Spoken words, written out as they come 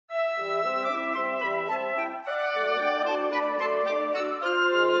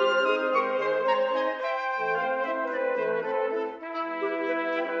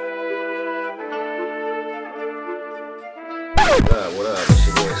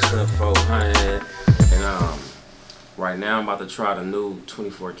Slim400, and right now I'm about to try the new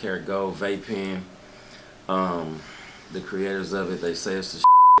 24 karat gold vape pen. The creators of it, they say it's the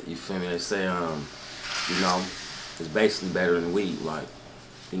shit, you feel me? They say you know, it's basically better than weed. Like,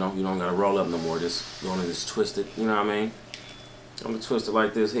 you know, you don't gotta roll up no more. Just going to just twist it. You know what I mean? I'm gonna twist it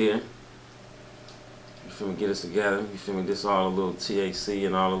like this here. You feel me? Get us together. You feel me? This all the little THC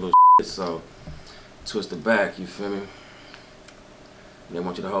and all the little shit. So twist it back. You feel me? And they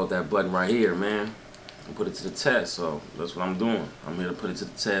want you to hold that button right here, man, and put it to the test. So that's what I'm doing. I'm here to put it to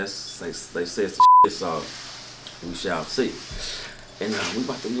the test. They say it's the shit, so we shall see. And we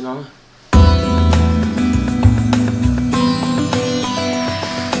about to, you know.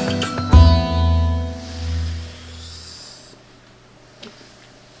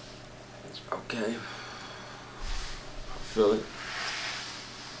 Okay. I feel it.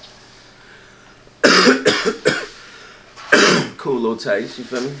 Cool little taste, you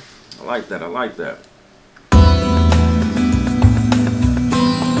feel me? I like that, I like that.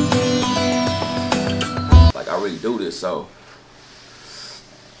 Like, I really do this, so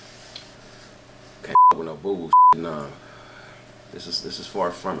can't with no boo-boo shit, nah. This is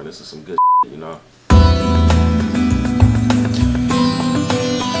far from it. This is some good shit, you know.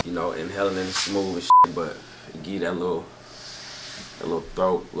 You know, inhaling it is smooth and shit, but it give you that little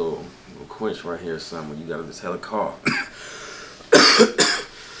throat, little quench right here or something. You gotta just hella cough.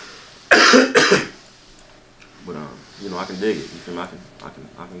 But you know, I can dig it. You feel me? I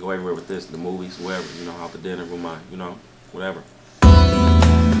can go everywhere with this, the movies, wherever, you know, out to dinner with my, you know, whatever.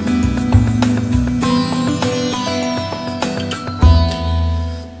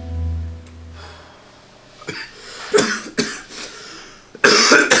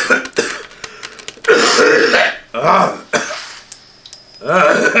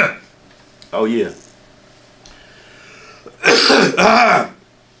 Oh yeah.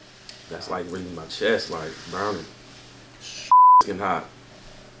 That's like really my chest, like burning. It's getting hot,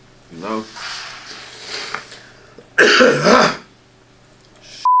 you know.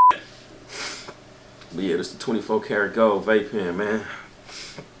 But yeah, this is the 24 karat gold vape pen, man.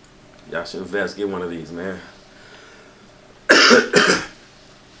 Y'all should invest, get one of these, man. This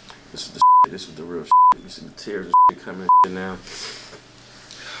is the shit. This is the real shit. You see the tears and shit coming in now.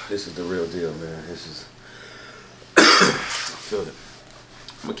 This is the real deal, man. This is I feel it.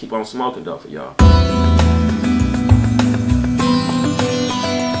 I'm gonna keep on smoking though for y'all. I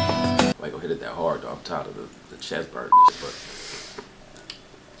ain't gonna hit it that hard though. I'm tired of the chest burning, but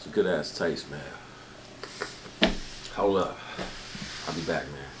it's a good ass taste, man. Hold up. I'll be back,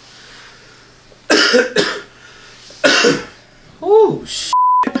 man. Ooh, shit.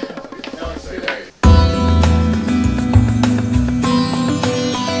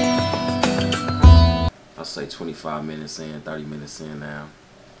 I'll say 25 minutes in, 30 minutes in now.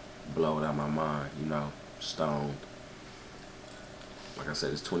 Blow it out my mind, you know, stoned. Like I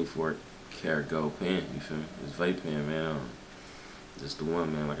said, it's 24 karat gold pen, you feel me? It's vape pen, man. Just the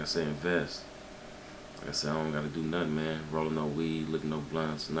one, man. Like I said, invest. Like I said, I don't gotta do nothing, man. Rolling no weed, licking no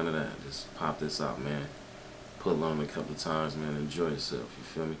blunts, none of that. Just pop this out, man. Put it on a couple of times, man. Enjoy yourself, you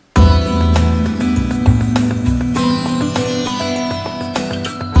feel me?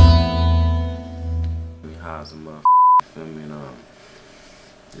 High as a motherfucker, you feel me? And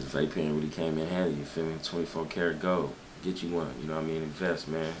this vape pen really came in handy, you feel me? 24 karat gold. Get you one, you know what I mean? Invest,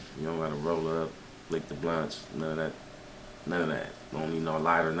 man. You don't gotta roll it up, lick the blunts, none of that. None of that. Don't need no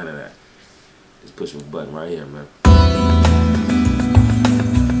lighter, none of that. Just push the button right here, man.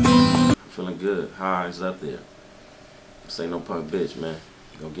 I'm feeling good. Highs up there. This ain't no punk bitch, man.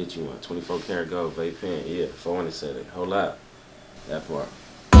 Go get you one. 24 karat gold vape pen. Yeah, 400 said it. Hold up. That part.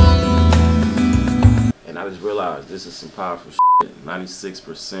 And I just realized this is some powerful shit.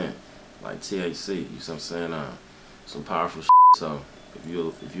 96% like THC. You see what I'm saying? Some powerful shit. So if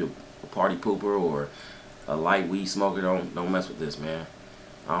you're a party pooper or a light weed smoker, don't mess with this, man.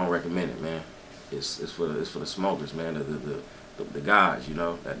 I don't recommend it, man. It's for the smokers, man. The guys, you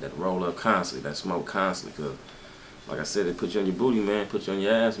know, that roll up constantly, that smoke constantly. Cause like I said, it put you on your booty, man. Put you on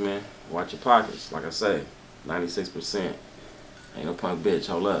your ass, man. Watch your pockets. Like I say, 96%. Ain't no punk bitch.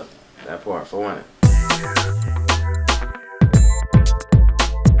 Hold up. That part, 400.